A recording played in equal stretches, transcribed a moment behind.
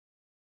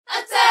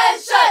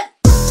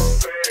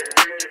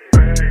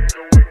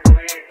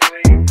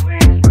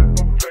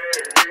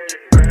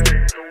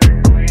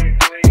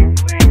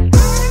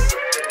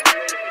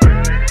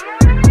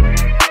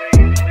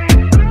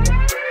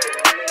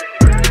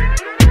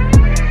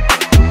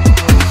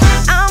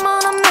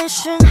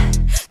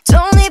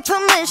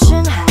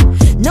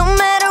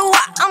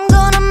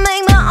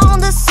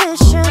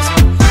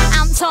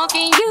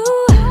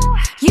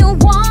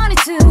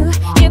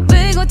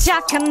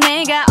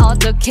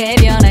어떻게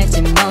변할지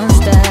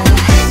monster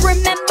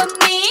Remember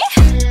me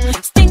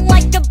Sting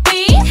like a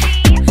bee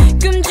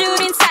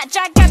굶주린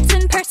사자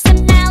같은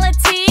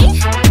personality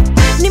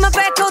네맘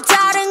뺏고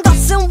다른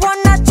것은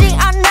원하지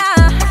않아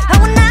I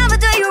will never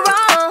do you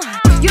wrong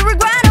You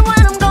regret it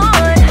when I'm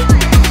gone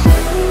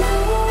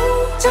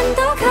좀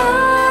더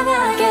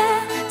강하게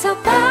더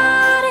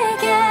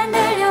빠르게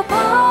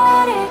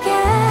날려버리게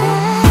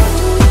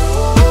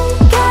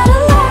Gotta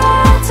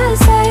learn to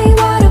say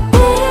what a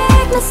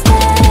big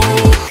mistake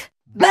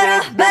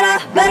Better, better,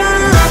 better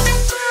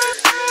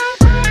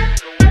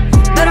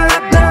Better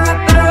up, better up,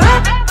 better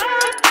up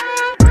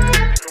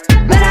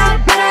Better,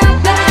 better,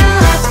 better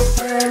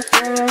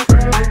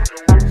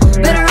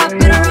Better up,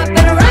 better up,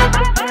 better up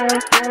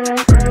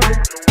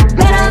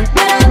Better,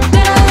 better,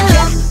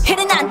 better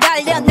hitting 안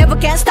달려, never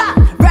can stop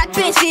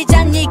랩인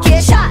시작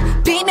니게 샷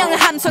비명은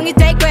함성이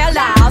될 거야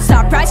loud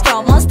Surprise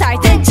come on start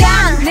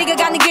등장 네가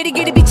가는 길이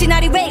빛이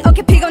나리 way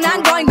어깨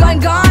피곤한 going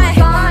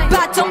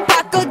바통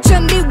받고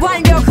준비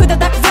완료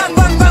후다닥 run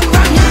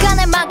누가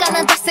날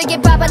막아난 딱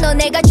세게 봐봐 너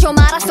내가 좀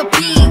알아서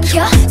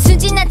비켜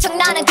순진한 척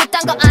나는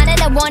그딴 거 안 해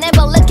나 원해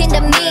but